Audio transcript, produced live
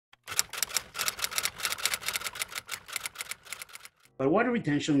But water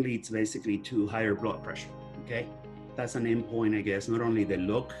retention leads basically to higher blood pressure, okay? That's an endpoint, I guess. Not only the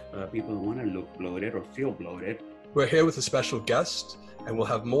look, people don't want to look bloated or feel bloated. We're here with a special guest, and we'll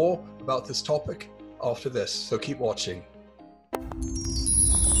have more about this topic after this, so keep watching.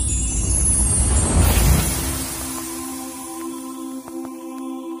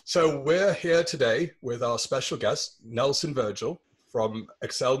 So we're here today with our special guest, Nelson Vergel from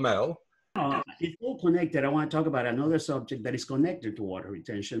Excel Mail. It's all connected. I want to talk about another subject that is connected to water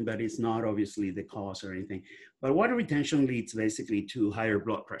retention, but it's not obviously the cause or anything. But water retention leads basically to higher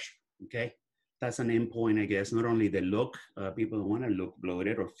blood pressure, okay? That's an endpoint, I guess. Not only the look, people don't want to look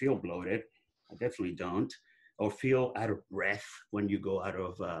bloated or feel bloated. I definitely don't. Or feel out of breath when you go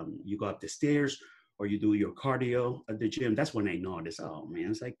you go up the stairs or you do your cardio at the gym. That's when I notice, oh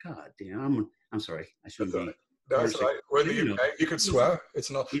man, it's like, God damn, I'm sorry. I shouldn't be. That's right. We're in the UK. You can swear. It's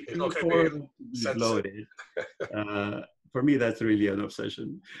not going to be bloated. For me, that's really an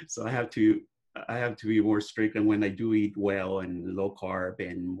obsession. So I have to be more strict. And when I do eat well and low carb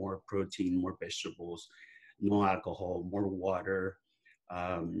and more protein, more vegetables, no alcohol, more water,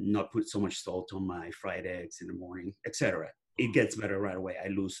 not put so much salt on my fried eggs in the morning, etc. It gets better right away. I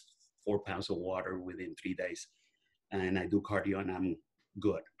lose 4 pounds of water within 3 days, and I do cardio and I'm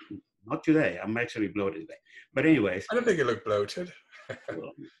good. Not today. I'm actually bloated today. But anyways. I don't think you look bloated.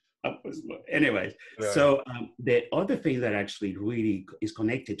 Anyways, yeah. So the other thing that actually really is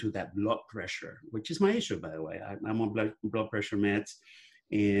connected to that blood pressure, which is my issue, by the way. I'm on blood pressure meds,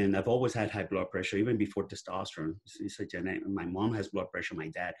 and I've always had high blood pressure, even before testosterone. It's a genetic. My mom has blood pressure, my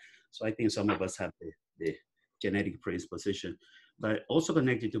dad. So I think some of us have the genetic predisposition. But also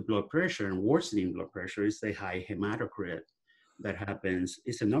connected to blood pressure and worsening blood pressure is the high hematocrit that happens.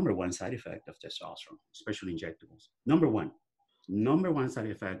 It's the number one side effect of testosterone, especially injectables. Number one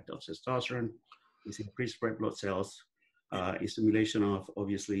side effect of testosterone is increased red blood cells, stimulation of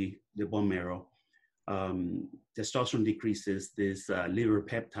obviously the bone marrow. Testosterone decreases this liver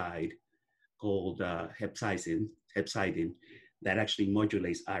peptide called hepcidin that actually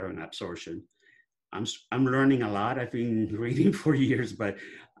modulates iron absorption. I'm learning a lot. I've been reading for years, but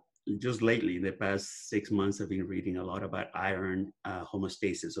just lately, in the past 6 months, I've been reading a lot about iron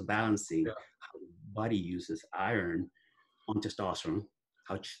homeostasis, so balancing how the body uses iron on testosterone,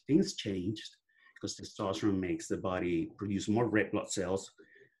 how things changed because testosterone makes the body produce more red blood cells,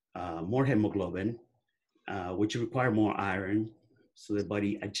 more hemoglobin, which require more iron. So the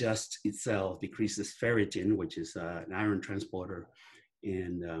body adjusts itself, decreases ferritin, which is an iron transporter.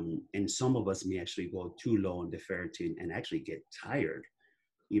 And some of us may actually go too low on the ferritin and actually get tired,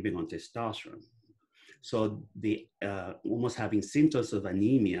 even on testosterone. So the almost having symptoms of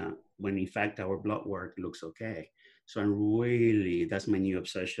anemia when in fact our blood work looks okay. So that's my new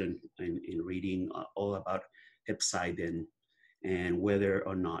obsession in reading all about hepcidin and whether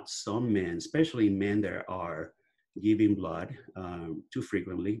or not some men, especially men that are giving blood too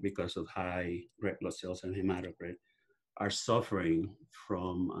frequently because of high red blood cells and hematocrit, are suffering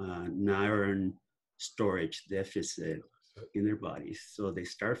from an iron storage deficit in their bodies. So they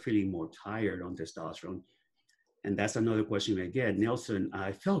start feeling more tired on testosterone. And that's another question I get. Nelson,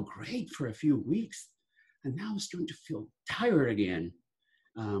 I felt great for a few weeks, and now I'm starting to feel tired again.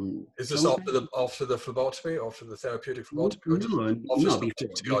 Is this after the phlebotomy, after the therapeutic phlebotomy? No,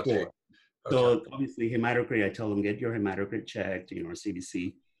 before. Okay. So obviously hematocrit, I tell them, get your hematocrit checked,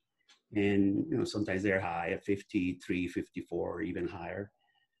 CBC. And, sometimes they're high at 53, 54, or even higher.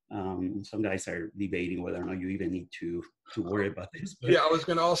 Some guys are debating whether or not you even need to worry about this. Yeah, I was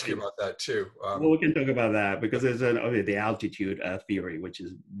going to ask you about that too. Well, we can talk about that because there's the altitude theory, which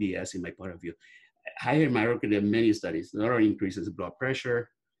is BS in my point of view. High hematocrit in many studies not only increases blood pressure,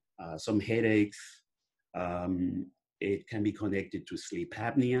 some headaches. It can be connected to sleep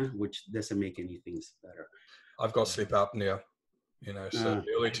apnea, which doesn't make anything better. I've got sleep apnea. So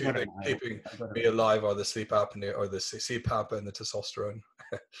the only two things keeping me alive are the sleep apnea or the CPAP and the testosterone.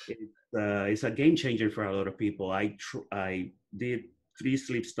 It's a game changer for a lot of people. I did 3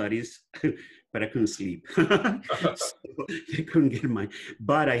 sleep studies, but I couldn't sleep. So I couldn't get mine.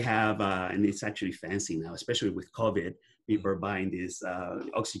 But I have, and it's actually fancy now, especially with COVID. People are buying these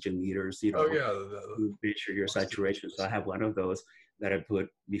oxygen meters, to measure your saturation. So I have one of those that I put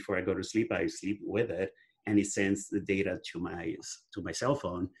before I go to sleep. I sleep with it. And it sends the data to my cell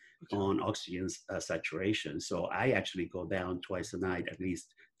phone on oxygen saturation. So I actually go down twice a night, at least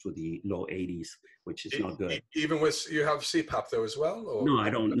to the low 80s, which is not good. Even with, you have CPAP though as well? Or? No,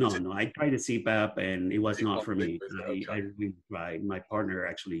 I don't. No. I tried the CPAP and it was not for me. I really tried. My partner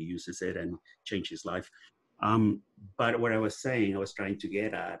actually uses it and changed his life. But what I was saying, I was trying to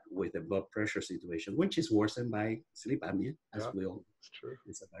get at with the blood pressure situation, which is worsened by sleep apnea, as we all. It's true.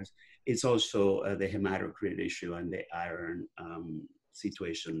 It's also the hematocrit issue and the iron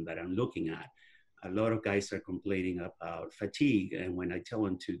situation that I'm looking at. A lot of guys are complaining about fatigue, and when I tell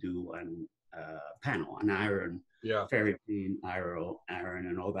them to do an panel, an iron, ferritin, iron,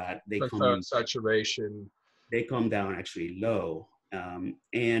 and all that, they come saturation. They come down actually low,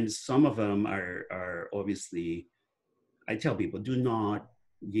 and some of them are obviously. I tell people, do not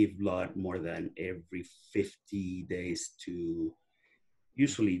give blood more than every 50 days to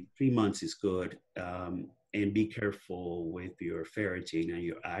usually 3 months is good. And be careful with your ferritin and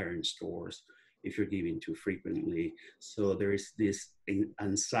your iron stores if you're giving too frequently. So there's this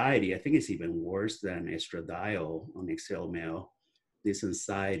anxiety. I think it's even worse than estradiol on XL male, this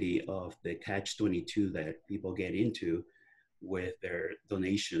anxiety of the catch-22 that people get into with their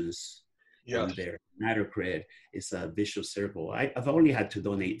donations. And their hematocrit is a vicious circle. I've only had to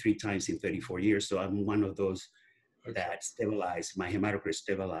donate 3 times in 34 years, so I'm one of those that stabilized. My hematocrit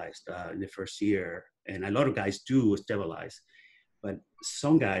stabilized in the first year, and a lot of guys do stabilize. But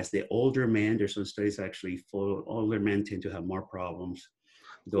some guys, the older men, there's some studies actually for older men tend to have more problems.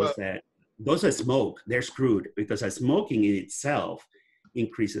 Those that smoke, they're screwed because smoking in itself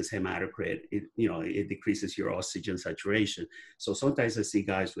increases hematocrit. It decreases your oxygen saturation. So sometimes I see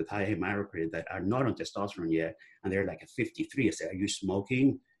guys with high hematocrit that are not on testosterone yet, and they're like at 53. I say, are you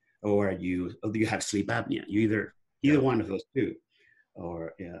smoking, or do you have sleep apnea? Either one of those two,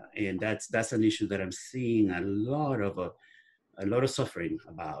 and that's an issue that I'm seeing a lot of suffering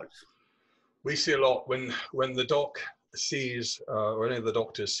about. We see a lot when the doc sees, or any of the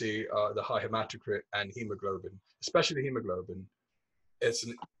doctors see the high hematocrit and hemoglobin, especially the hemoglobin. It's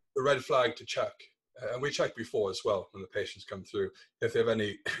a red flag to check. And we check before as well when the patients come through, if they have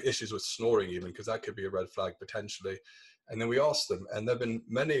any issues with snoring even, because that could be a red flag potentially. And then we ask them, and there have been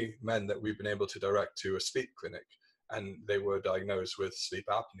many men that we've been able to direct to a sleep clinic, and they were diagnosed with sleep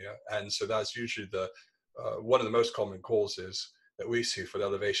apnea. And so that's usually one of the most common causes that we see for the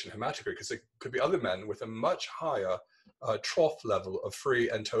elevation of hematocrit, because it could be other men with a much higher trough level of free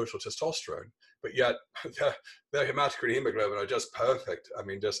and total testosterone, but yet their hematocrit and hemoglobin are just perfect. I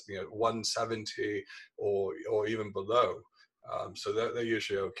mean, just 170 or even below. So they're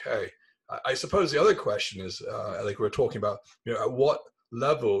usually okay. I suppose the other question is, like we're talking about, at what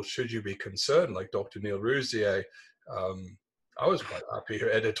level should you be concerned? Like Dr. Neil Rouzier, I was quite happy here.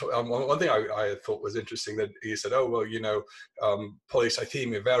 One thing I thought was interesting that he said, oh, well,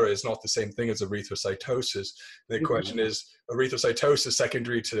 polycythemia vera is not the same thing as erythrocytosis. The question is, erythrocytosis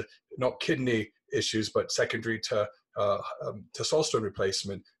secondary to not kidney issues, but secondary to testosterone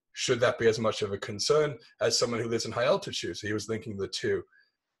replacement. Should that be as much of a concern as someone who lives in high altitude? So he was linking the two.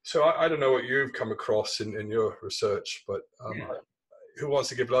 So I don't know what you've come across in your research, but who wants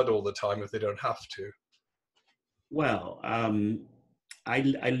to give blood all the time if they don't have to? Well,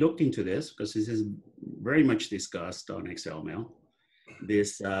 I looked into this because this is very much discussed on XLML,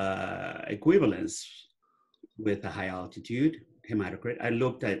 this equivalence with a high altitude hematocrit. I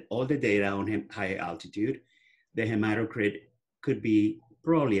looked at all the data on high altitude. The hematocrit could be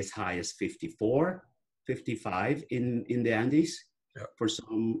probably as high as 54, 55 in the Andes for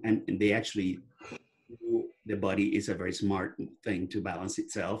some, and they actually, the body is a very smart thing to balance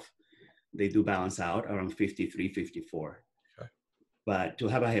itself. They do balance out around 53, 54. Okay. But to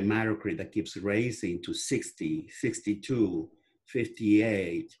have a hematocrit that keeps raising to 60, 62,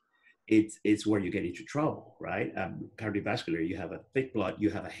 58, it's where you get into trouble, right? Cardiovascular, you have a thick blood, you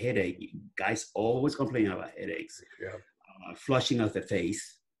have a headache. Guys always complain about headaches. Flushing of the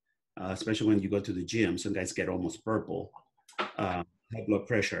face, especially when you go to the gym. Some guys get almost purple. High blood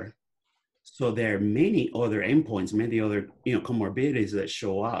pressure. So there are many other endpoints, many other comorbidities that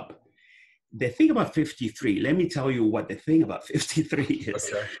show up. The thing about 53, let me tell you what the thing about 53 is.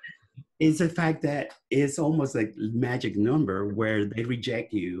 Okay. Is the fact that it's almost like a magic number where they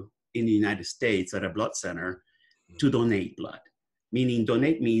reject you in the United States at a blood center to donate blood. Meaning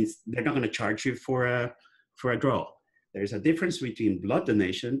donate means they're not going to charge you for a draw. There's a difference between blood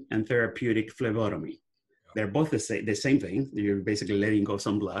donation and therapeutic phlebotomy. They're both the same thing. You're basically letting go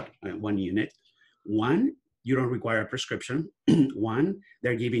some blood, 1 unit. One, you don't require a prescription. One,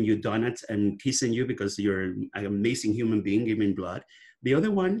 they're giving you donuts and kissing you because you're an amazing human being giving blood. The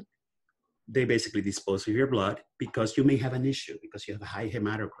other one, they basically dispose of your blood because you may have an issue, because you have a high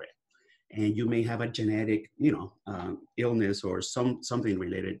hematocrit, and you may have a genetic, illness or something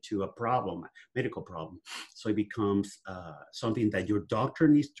related to a problem, medical problem. So it becomes something that your doctor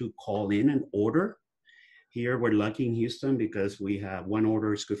needs to call in and order. Here, we're lucky in Houston because we have one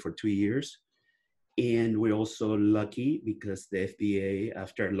order is good for 2 years. And we're also lucky because the FDA,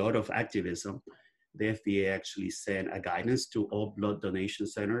 after a lot of activism, the FDA actually sent a guidance to all blood donation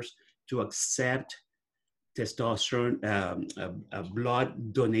centers to accept testosterone,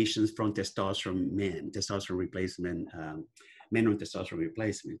 blood donations from testosterone replacement, men on testosterone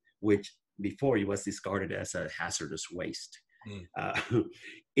replacement, which before it was discarded as a hazardous waste.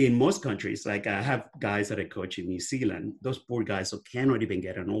 In most countries, like I have guys that I coach in New Zealand, those poor guys cannot even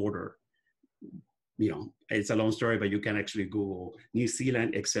get an order. It's a long story, but you can actually Google New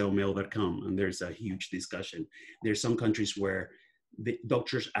Zealand excelmail.com, and there's a huge discussion. There's some countries where the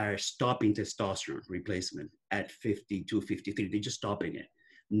doctors are stopping testosterone replacement at 52, 53. They're just stopping it.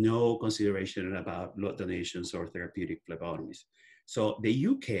 No consideration about blood donations or therapeutic phlebotomies. So the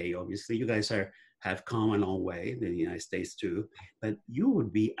UK, obviously, you guys have come a long way, the United States too, but you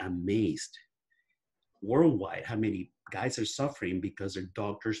would be amazed worldwide how many guys are suffering because their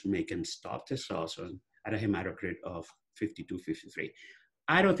doctors make them stop testosterone at a hematocrit of 52, 53.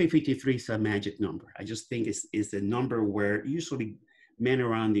 I don't think 53 is a magic number. I just think it's a number where usually men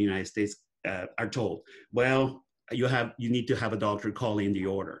around the United States are told, well, you need to have a doctor call in the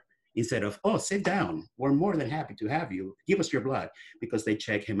order instead of, oh, sit down. We're more than happy to have you. Give us your blood, because they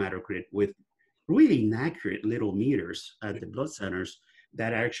check hematocrit with really inaccurate little meters at the blood centers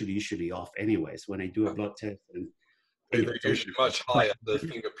that are actually usually off anyways when I do a blood test. And they're usually much higher, the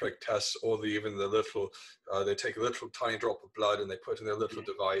finger prick tests, or even the little, they take a little tiny drop of blood and they put in their little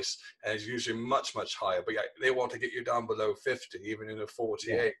device, and it's usually much, much higher. But yeah, they want to get you down below 50, even in a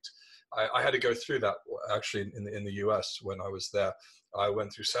 48. Yeah. I had to go through that actually in the US when I was there. I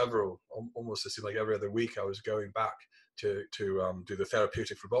went through several, almost it seemed like every other week I was going back to do the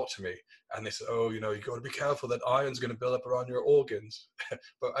therapeutic phlebotomy, and they said, oh, you got to be careful that iron's going to build up around your organs.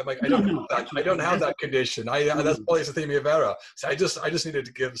 But I'm like, I don't have that condition. That's polycythemia vera. So I just needed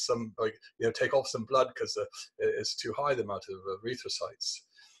to give some, take off some blood because it's too high, the amount of erythrocytes.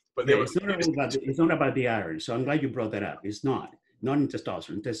 But it's not about the iron. So I'm glad you brought that up. It's not in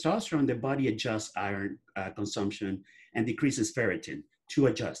testosterone. Testosterone, the body adjusts iron consumption and decreases ferritin to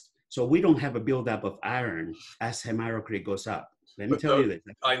adjust. So we don't have a buildup of iron as hematocrit goes up. Let me tell you this.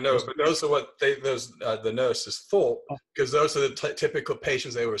 I know, but those are what the nurses thought, because those are the typical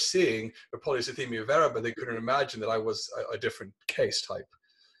patients they were seeing with polycythemia vera, but they couldn't imagine that I was a different case type.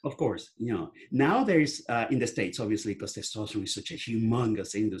 Of course, now there's, in the States, obviously, because testosterone is such a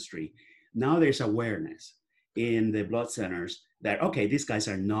humongous industry, now there's awareness in the blood centers that, okay, these guys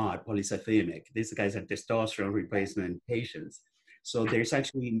are not polycythemic. These guys are testosterone replacement patients. So there's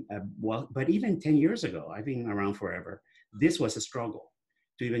actually, but even 10 years ago, I've been around forever, this was a struggle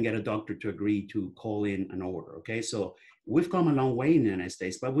to even get a doctor to agree to call in an order, okay? So we've come a long way in the United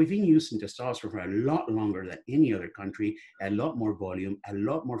States, but we've been using testosterone for a lot longer than any other country, a lot more volume, a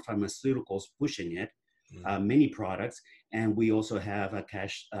lot more pharmaceuticals pushing it, many products, and we also have a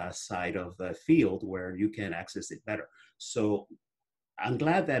cash side of the field where you can access it better. So I'm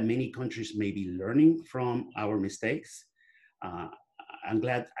glad that many countries may be learning from our mistakes. I'm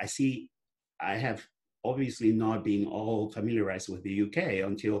glad I have obviously not been all familiarized with the UK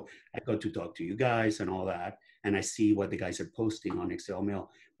until I got to talk to you guys and all that. And I see what the guys are posting on Excel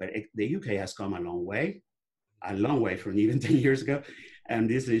Mail. But the UK has come a long way from even 10 years ago, and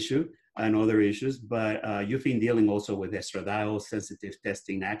this issue and other issues. But you've been dealing also with estradiol, sensitive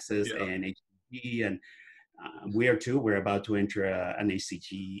testing access, and HCG. And we're about to enter an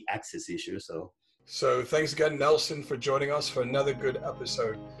HCG access issue. So thanks again, Nelson, for joining us for another good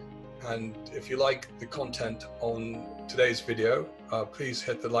episode. And if you like the content on today's video, please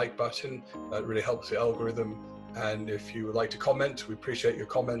hit the like button. That really helps the algorithm. And if you would like to comment, we appreciate your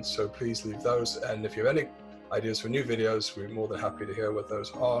comments. So please leave those. And if you have any ideas for new videos, we're more than happy to hear what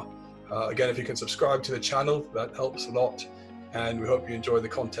those are. Again, if you can subscribe to the channel, that helps a lot. And we hope you enjoy the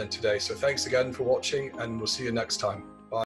content today. So thanks again for watching, and we'll see you next time.